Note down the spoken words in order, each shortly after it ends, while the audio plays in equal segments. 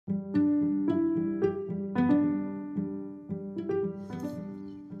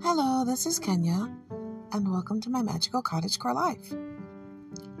this is Kenya, and welcome to my magical cottagecore life.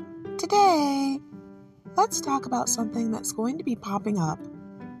 Today, let's talk about something that's going to be popping up,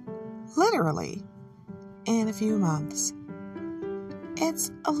 literally, in a few months.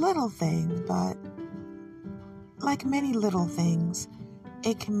 It's a little thing, but like many little things,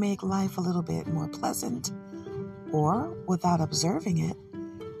 it can make life a little bit more pleasant, or without observing it,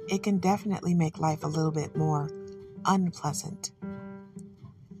 it can definitely make life a little bit more unpleasant.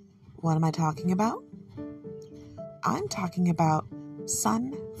 What am I talking about? I'm talking about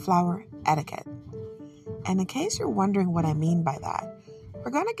sunflower etiquette. And in case you're wondering what I mean by that, we're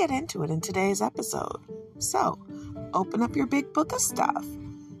going to get into it in today's episode. So, open up your big book of stuff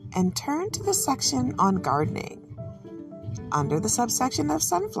and turn to the section on gardening, under the subsection of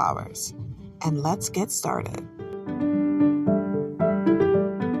sunflowers, and let's get started.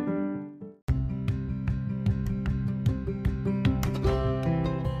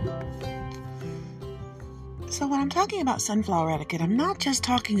 So when I'm talking about sunflower etiquette, I'm not just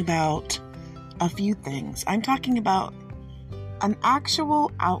talking about a few things. I'm talking about an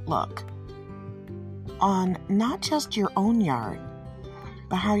actual outlook on not just your own yard,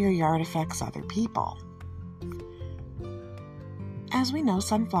 but how your yard affects other people. As we know,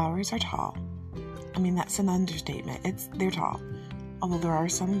 sunflowers are tall. I mean, that's an understatement. They're tall. Although there are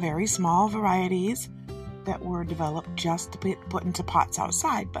some very small varieties that were developed just to be put into pots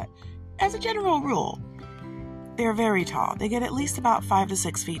outside, but as a general rule, they're very tall. They get at least about 5 to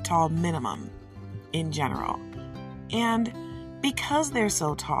 6 feet tall minimum in general. And because they're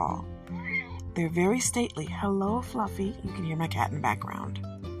so tall, they're very stately. Hello, Fluffy. You can hear my cat in the background.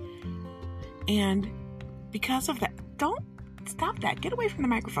 And because of that, don't stop that. Get away from the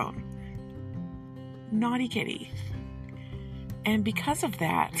microphone. Naughty kitty. And because of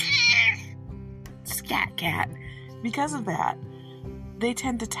that, scat cat. Because of that, they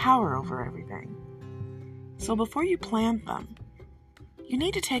tend to tower over everything. So before you plant them, you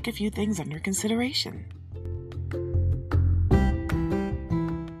need to take a few things under consideration.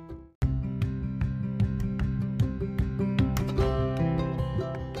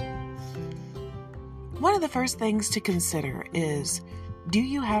 One of the first things to consider is, do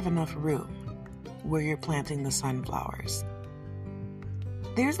you have enough room where you're planting the sunflowers?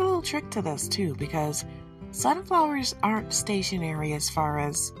 There's a little trick to this too, because sunflowers aren't stationary as far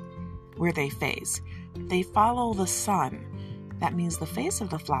as where they face. They follow the sun. That means the face of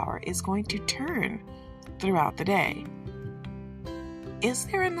the flower is going to turn throughout the day. Is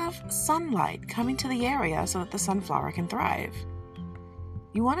there enough sunlight coming to the area so that the sunflower can thrive?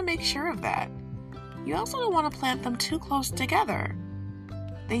 You want to make sure of that. You also don't want to plant them too close together.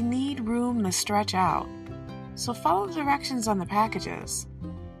 They need room to stretch out. So follow the directions on the packages.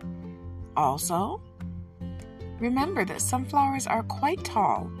 Also, remember that sunflowers are quite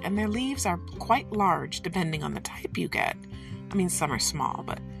tall and their leaves are quite large depending on the type you get. I mean, some are small,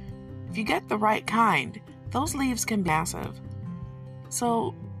 but if you get the right kind, those leaves can be massive.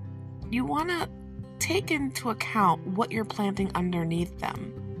 So you want to take into account what you're planting underneath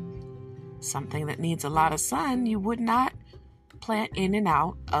them. Something that needs a lot of sun, you would not plant in and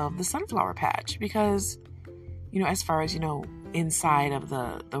out of the sunflower patch because, as far as, inside of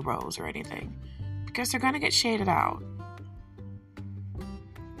the rows or anything, because they're going to get shaded out.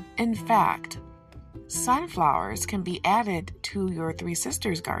 In fact, sunflowers can be added to your Three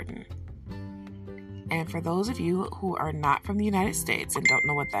Sisters garden. And for those of you who are not from the United States and don't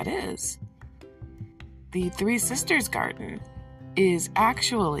know what that is, the Three Sisters garden is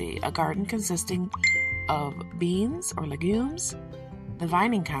actually a garden consisting of beans or legumes, the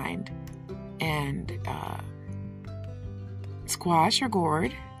vining kind, and squash or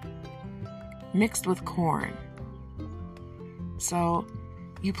gourd, mixed with corn. So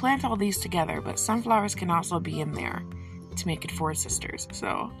you plant all these together, but sunflowers can also be in there to make it Four Sisters.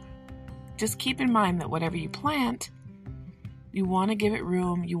 So just keep in mind that whatever you plant, you want to give it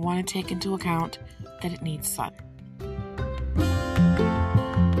room. You want to take into account that it needs sun.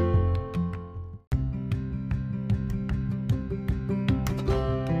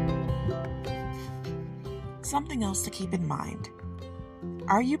 Something else to keep in mind.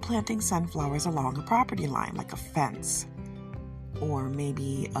 Are you planting sunflowers along a property line, like a fence, or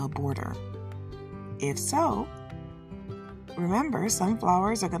maybe a border? If so, remember,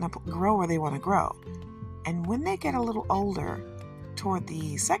 sunflowers are going to grow where they want to grow. And when they get a little older, toward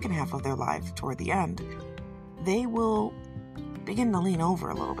the second half of their life, toward the end, they will begin to lean over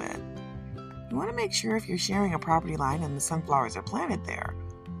a little bit. You want to make sure if you're sharing a property line and the sunflowers are planted there,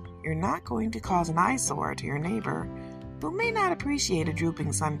 you're not going to cause an eyesore to your neighbor who may not appreciate a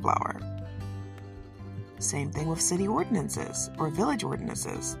drooping sunflower. Same thing with city ordinances or village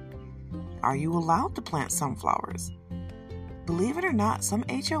ordinances. Are you allowed to plant sunflowers? Believe it or not, some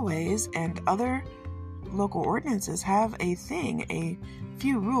HOAs and other local ordinances have a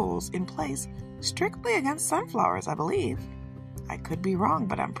few rules in place strictly against sunflowers, I believe. I could be wrong,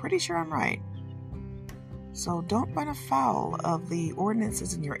 but I'm pretty sure I'm right. So don't run afoul of the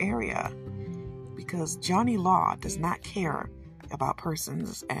ordinances in your area, because Johnny Law does not care about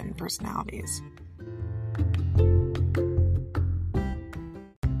persons and personalities.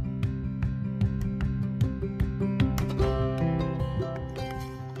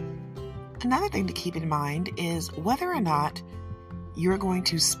 Another thing to keep in mind is whether or not you're going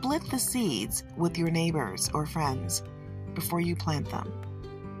to split the seeds with your neighbors or friends before you plant them.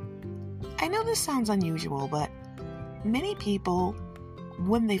 I know this sounds unusual, but many people,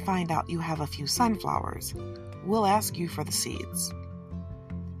 when they find out you have a few sunflowers, will ask you for the seeds.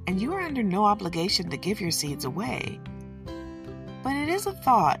 And you are under no obligation to give your seeds away. But it is a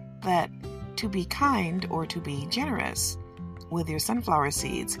thought that to be kind or to be generous with your sunflower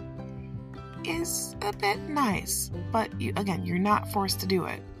seeds is a bit nice, but you're not forced to do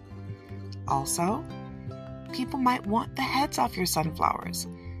it. Also, people might want the heads off your sunflowers,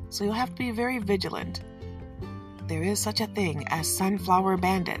 so you'll have to be very vigilant. There is such a thing as sunflower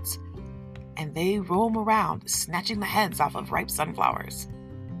bandits, and they roam around snatching the heads off of ripe sunflowers.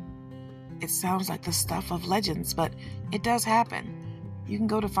 It sounds like the stuff of legends, but it does happen. You can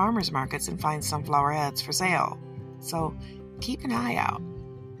go to farmers markets and find sunflower heads for sale, so keep an eye out.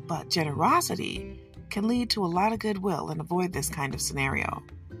 But generosity can lead to a lot of goodwill and avoid this kind of scenario.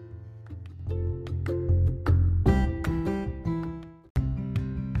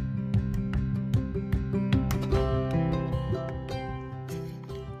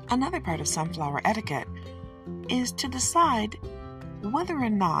 Another part of sunflower etiquette is to decide whether or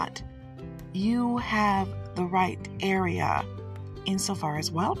not you have the right area insofar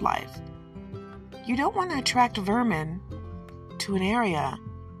as wildlife. You don't want to attract vermin to an area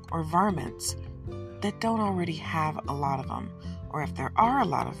or varmints that don't already have a lot of them. Or if there are a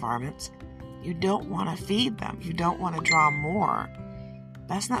lot of varmints, you don't want to feed them. You don't want to draw more.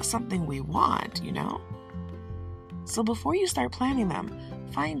 That's not something we want, So before you start planting them,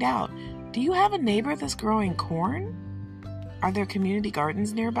 find out, do you have a neighbor that's growing corn? Are there community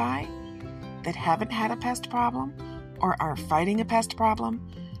gardens nearby that haven't had a pest problem or are fighting a pest problem?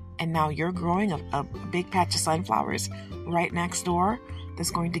 And now you're growing a big patch of sunflowers right next door that's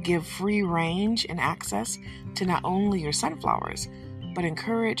going to give free range and access to not only your sunflowers, but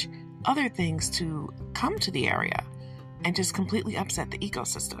encourage other things to come to the area and just completely upset the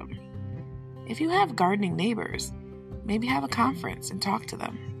ecosystem. If you have gardening neighbors, maybe have a conference and talk to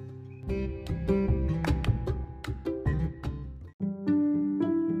them.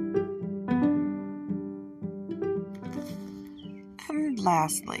 And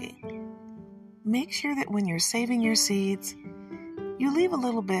lastly, make sure that when you're saving your seeds, you leave a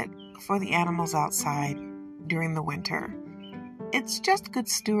little bit for the animals outside during the winter. It's just good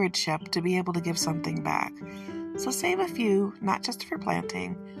stewardship to be able to give something back. So save a few, not just for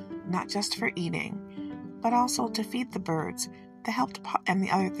planting, not just for eating, but also to feed the birds, and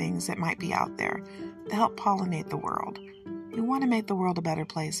the other things that might be out there, to help pollinate the world. We want to make the world a better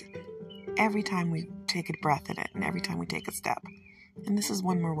place every time we take a breath in it and every time we take a step. And this is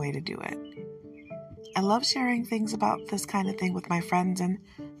one more way to do it. I love sharing things about this kind of thing with my friends, and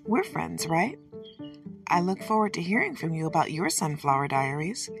we're friends, right? I look forward to hearing from you about your sunflower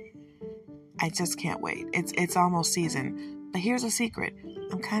diaries. I just can't wait. It's almost season, but here's a secret.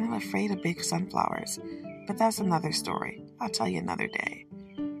 I'm kind of afraid of big sunflowers, but that's another story. I'll tell you another day.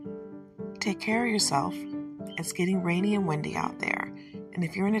 Take care of yourself. It's getting rainy and windy out there, and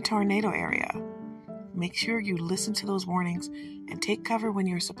if you're in a tornado area, make sure you listen to those warnings and take cover when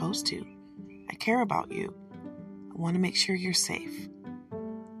you're supposed to. I care about you. I want to make sure you're safe.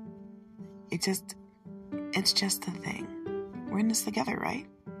 It's just a thing. We're in this together, right?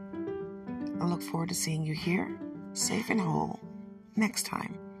 I look forward to seeing you here, safe and whole, next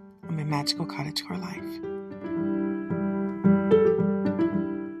time on my Magical Cottage Core Life.